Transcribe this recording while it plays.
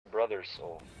brothers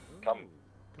will come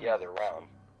gather around.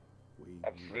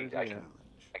 Have a seat. I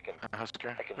can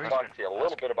Hungsker. talk to you a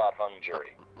little bit about Hungsker.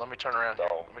 Let me turn around. So,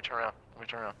 Let me turn around.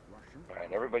 All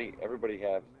right, everybody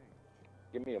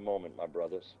give me a moment, my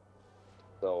brothers.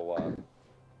 So,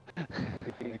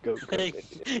 Go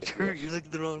crazy. You look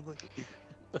the wrong way.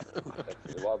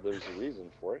 well, there's a reason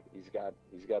for it. He's got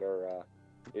our.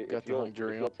 If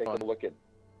you'll take a look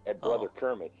at Brother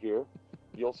Kermit here,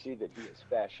 you'll see that he has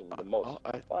fashioned the most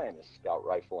finest scout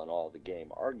rifle in all the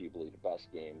game, arguably the best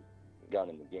gun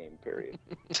in the game. Period.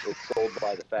 It's sold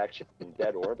by the faction in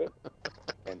Dead Orbit,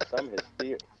 and some have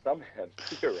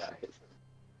theorized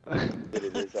that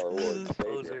it is our Lord and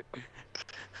Savior.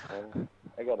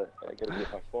 I gotta get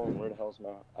my phone. Where the hell's my?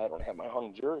 I don't have my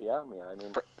Hungsker on me. I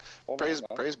mean,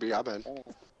 praise be, amen.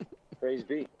 Praise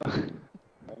be.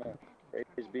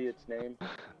 Praise be its name.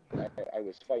 I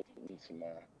was fighting some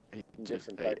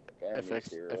different type of enemies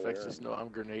here earlier. FX just know I'm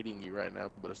grenading you right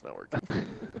now, but it's not working.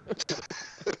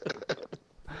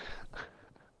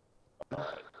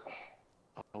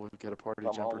 Oh, we've got a party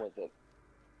Come jumper. on with it.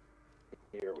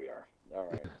 Here we are. All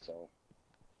right, so.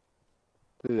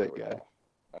 Who's that guy?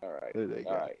 All right,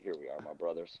 here we are, my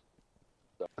brothers.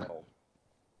 So,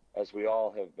 as we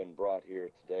all have been brought here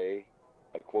today,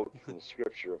 a quote from the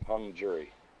scripture of Hungsker: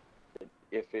 that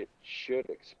if it should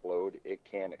explode, it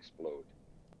can explode.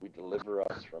 We deliver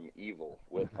us from evil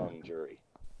with Hungsker.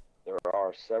 There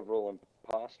are several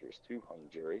impostors to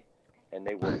Hungsker, and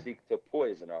they will seek to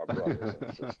poison our brothers and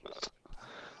sisters.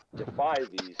 Defy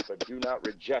these, but do not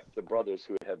reject the brothers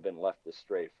who have been left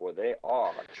astray, for they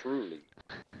are truly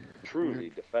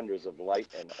defenders of light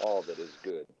and all that is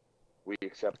good. We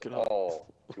accept all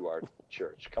to our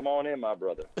church. Come on in, my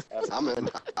brother. I'm in.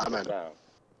 Down.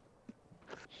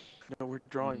 No, we're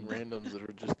drawing randoms that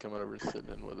are just coming over and sitting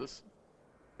in with us.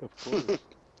 Of course.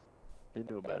 You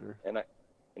know better. And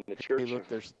in the church look,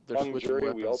 of they're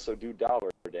Hungsker, we also do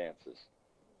dollar dances.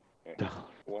 Who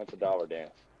wants a dollar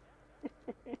dance?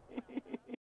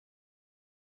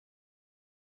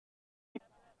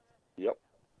 Yep,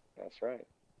 that's right.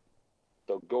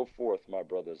 So go forth, my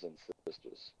brothers and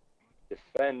sisters.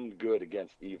 Defend good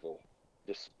against evil.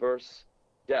 Disperse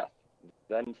death,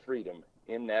 then freedom,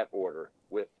 in that order,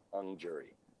 with Hungsker.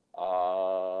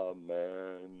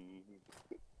 Amen.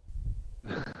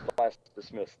 Class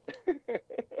dismissed.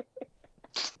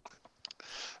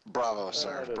 Bravo,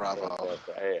 sir. Bravo.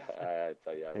 Hey, I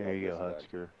tell you, There you go,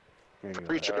 Hungsker.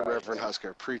 Preach it, Reverend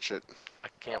Hungsker. Preach it. I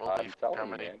can't believe how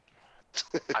many.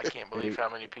 I can't believe how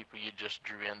many people you just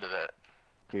drew into that.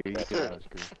 Here you go,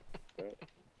 Hungsker.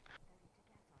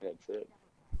 That's it.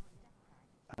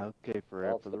 Okay,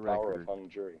 for the power record. of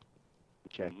Hungsker.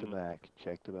 Check the back.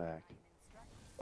 Check the back.